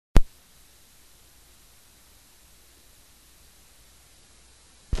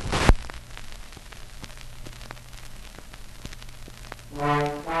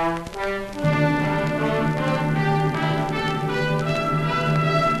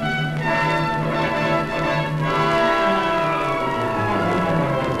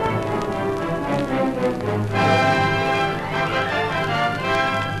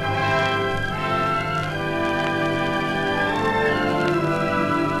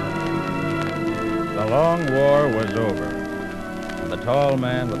long war was over, and the tall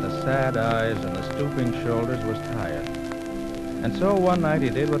man with the sad eyes and the stooping shoulders was tired. And so one night he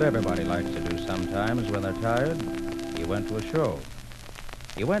did what everybody likes to do sometimes when they're tired. He went to a show.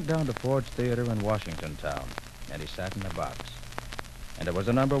 He went down to Ford's Theater in Washington Town, and he sat in a box. And it was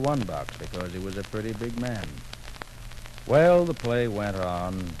a number 1 box because he was a pretty big man. Well, the play went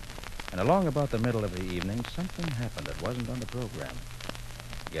on, and along about the middle of the evening, something happened that wasn't on the program.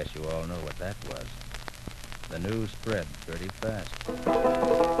 Guess you all know what that was. The news spread pretty fast. They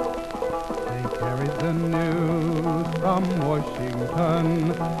carried the news from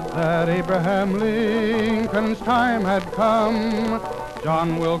Washington that Abraham Lincoln's time had come.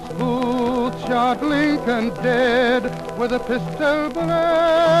 John Wilkes Booth shot Lincoln dead with a pistol bullet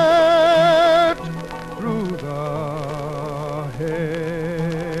through the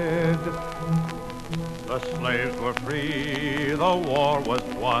head. The slaves were free, the war was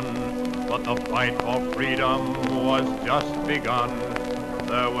won, but the fight for freedom was just begun.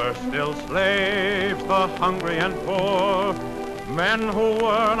 There were still slaves, the hungry and poor, men who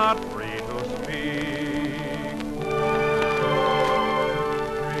were not free to speak.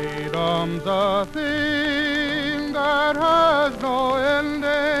 Freedom's a thing that has no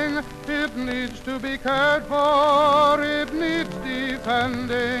ending. It needs to be cared for, it needs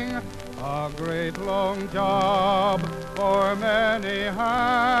defending. A great long job for many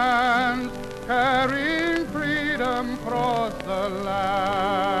hands, carrying freedom across the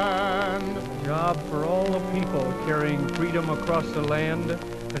land. A job for all the people carrying freedom across the land.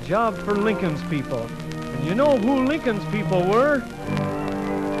 A job for Lincoln's people. And you know who Lincoln's people were?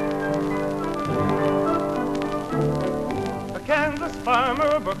 A Kansas farmer,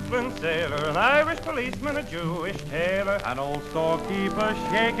 a Brooklyn sailor, an Irish policeman, a Jewish tailor, an old storekeeper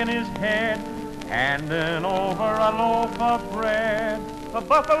shaking his head, handing over a loaf of bread. a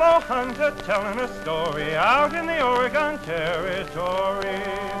buffalo hunter telling a story out in the Oregon Territory.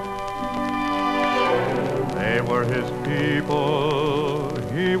 They were his people,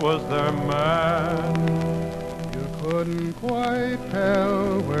 he was their man. You couldn't quite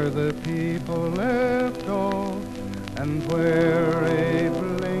tell where the people left off and where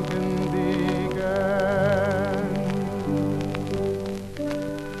Abe Lincoln began.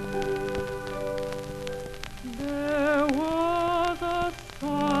 There was a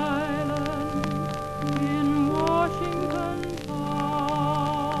silence in Washington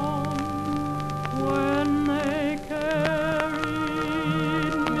town when they carried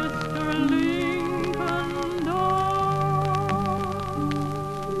Mr. Lincoln down.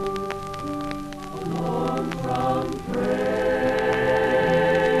 A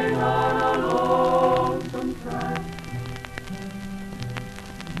lonesome-train on a lonesome track.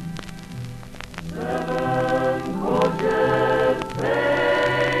 Seven coaches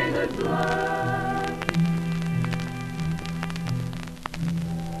painted black.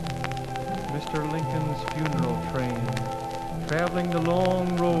 Mr. Lincoln's funeral train, traveling the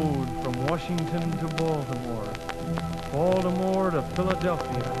long road from Washington to Baltimore, Baltimore to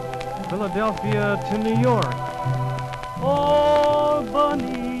Philadelphia, Philadelphia to New York,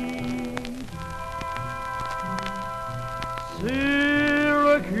 Albany,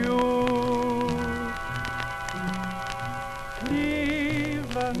 Syracuse,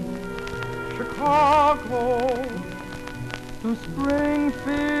 Cleveland, Chicago, to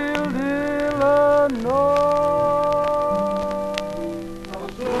Springfield, Illinois. A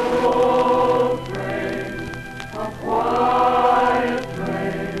slow train, a quiet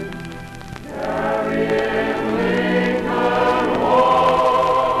train, carrying Lincoln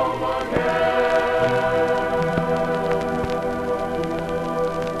home again.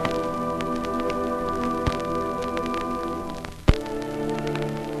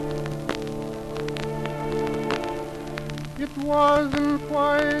 It wasn't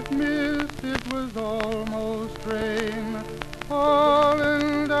quite mist, it was almost rain,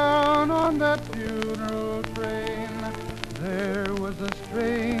 falling down on that funeral train. There was a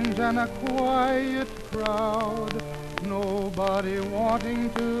strange and a quiet crowd, nobody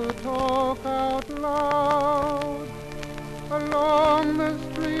wanting to talk out loud. Along the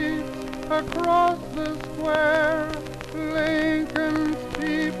streets, across the square, Lincoln's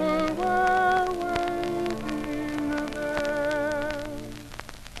people were waiting there.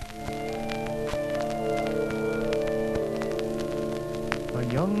 A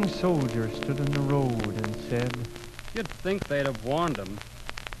young soldier stood in the road and said, You'd think they'd have warned him.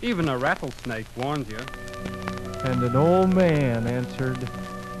 Even a rattlesnake warns you. and an old man answered,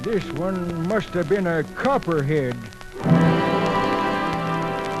 This one must have been a copperhead.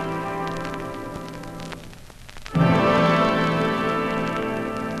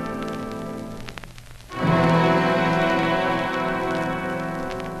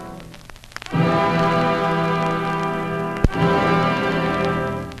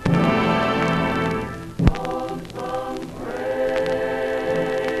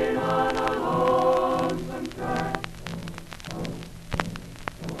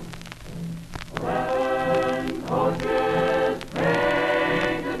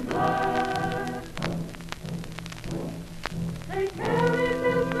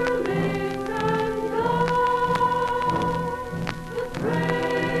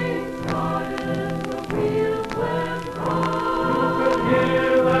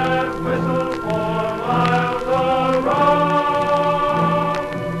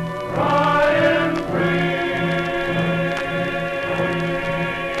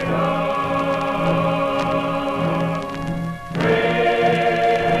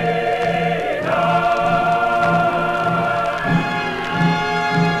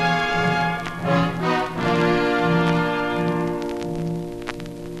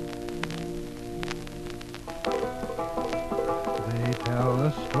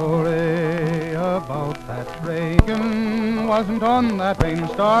 went on that train,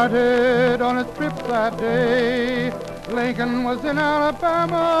 started on its trip that day. Lincoln was in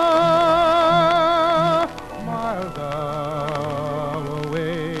Alabama, miles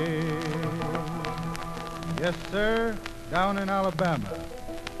away. Yes, sir, down in Alabama,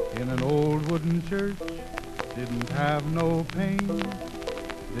 in an old wooden church. Didn't have no paint,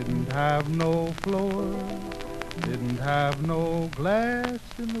 didn't have no floor, didn't have no glass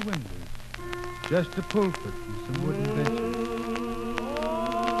in the windows, just a pulpit and some wooden benches.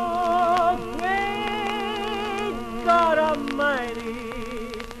 Oh, great God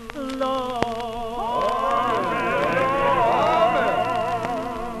Almighty, Lord.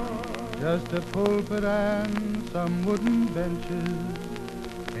 Just a pulpit and some wooden benches.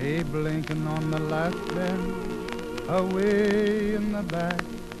 Abe Lincoln on the last bench, away in the back,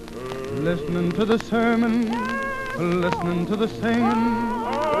 listening to the sermon, listening to the singing.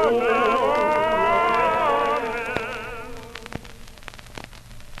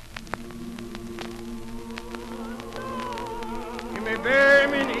 You may bury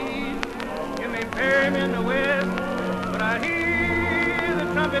me in the east, you may bury me in the west, but I hear the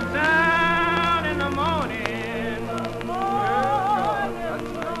trumpet sound in the morning.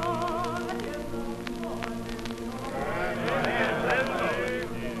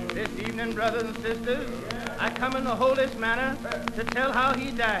 This evening, brothers and sisters, I come in the holiest manner to tell how he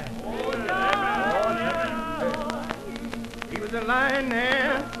died. He was lying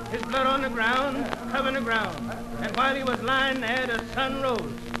there, his blood on the ground, covering the ground. And while he was lying there, the sun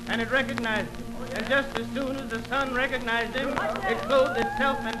rose, and it recognized him. And just as soon as the sun recognized him, it clothed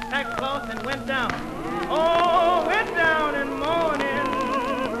itself in sackcloth and went down. Oh, went down in mourning.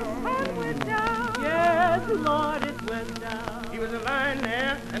 It went down. Yes, Lord, it went down. He was lying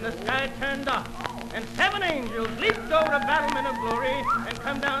there, and the sky turned dark. And 7 angels leaped over the battlement of glory and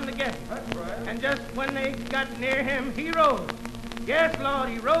come down to get him. And just when they got near him, he rose. Yes, Lord,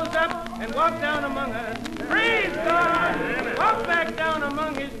 he rose up and walked down among us. Praise God! Walked back down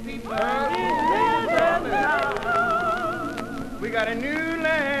among his people. We got a new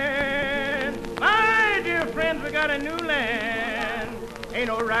land. My dear friends, we got a new land. Ain't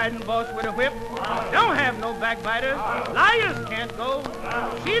no riding boss with a whip. Don't have no backbiters. Liars can't go.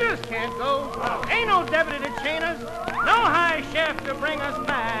 Cheaters can't go. Ain't no deputy to chain us. No high chef to bring us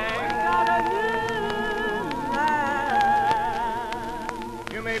back. Got a new land.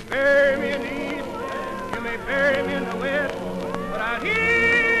 You may bury me in the east, you may bury me in the west, but I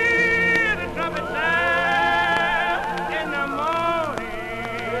hear the trumpet sound in the morning.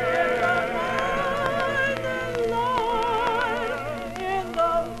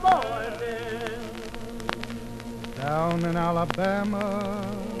 Down in Alabama,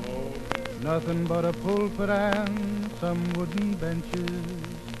 nothing but a pulpit and some wooden benches,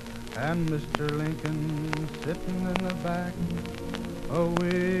 and Mr. Lincoln sitting in the back,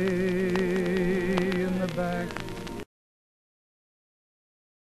 away in the back,